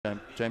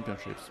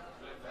championships,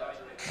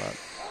 but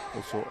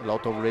also a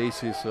lot of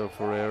races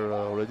for her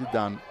already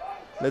done.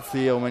 Let's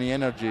see how many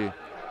energy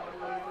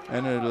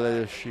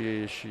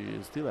she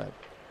still has.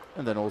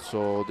 And then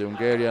also the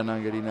Hungarian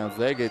Angelina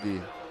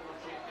Szegedi.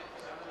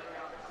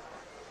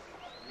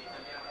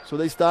 So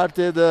they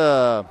started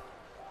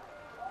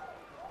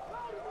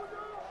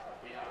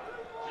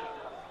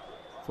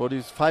for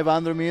these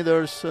 500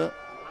 meters.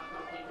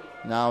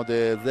 Now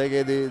the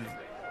Szegedi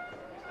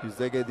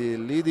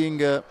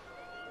leading.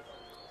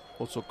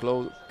 Also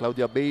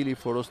Claudia Bailey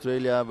for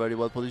Australia, very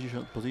well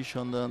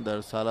positioned.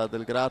 There's Sara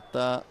Del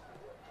Gratta,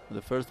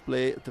 the third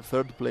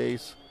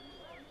place.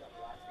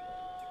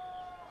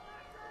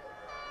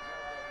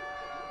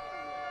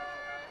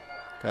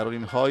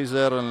 Caroline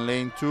Heuser in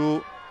lane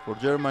 2 for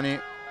Germany.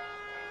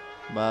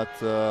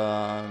 But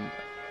in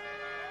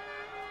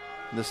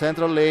the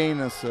central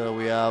lanes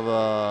we have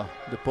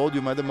the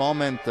podium at the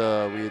moment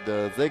with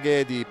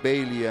Szegedi,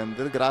 Bailey and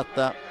Del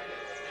Gratta.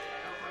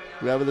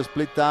 We have the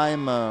split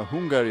time,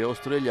 Hungary,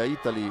 Australia,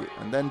 Italy,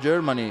 and then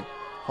Germany.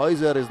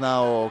 Heuser is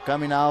now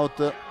coming out.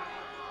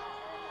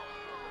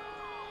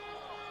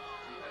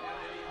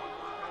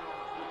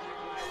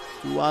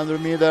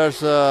 200 meters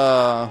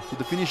to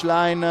the finish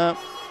line.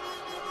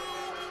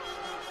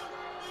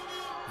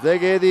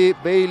 Szegedi,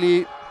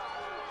 Bailey,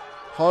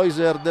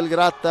 Heuser, Del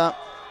Gratta.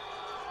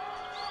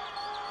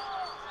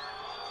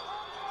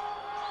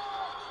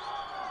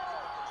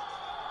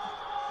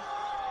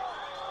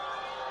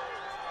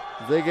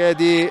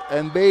 Szegedi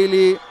and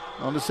Bailey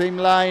on the same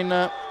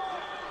line.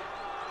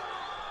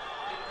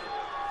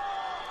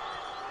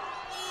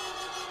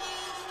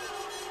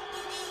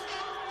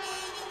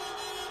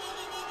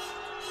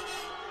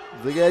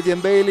 Szegedi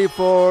and Bailey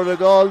for the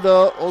gold.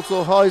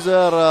 Also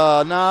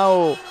Heuser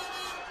now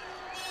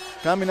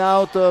coming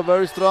out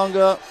very strong.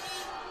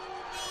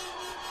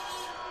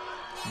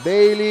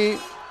 Bailey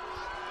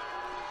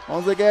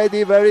on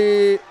Szegedi,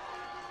 very,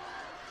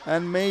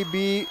 and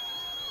maybe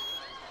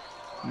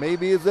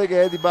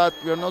Szegedi, but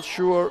we are not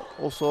sure.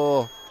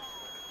 Also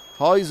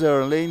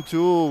Heuser, lane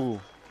 2,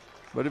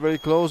 very, very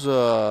close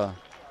to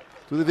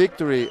the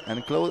victory.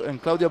 And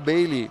Claudia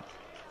Bailey,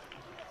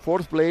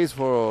 4th place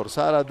for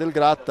Sara Del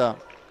Gratta.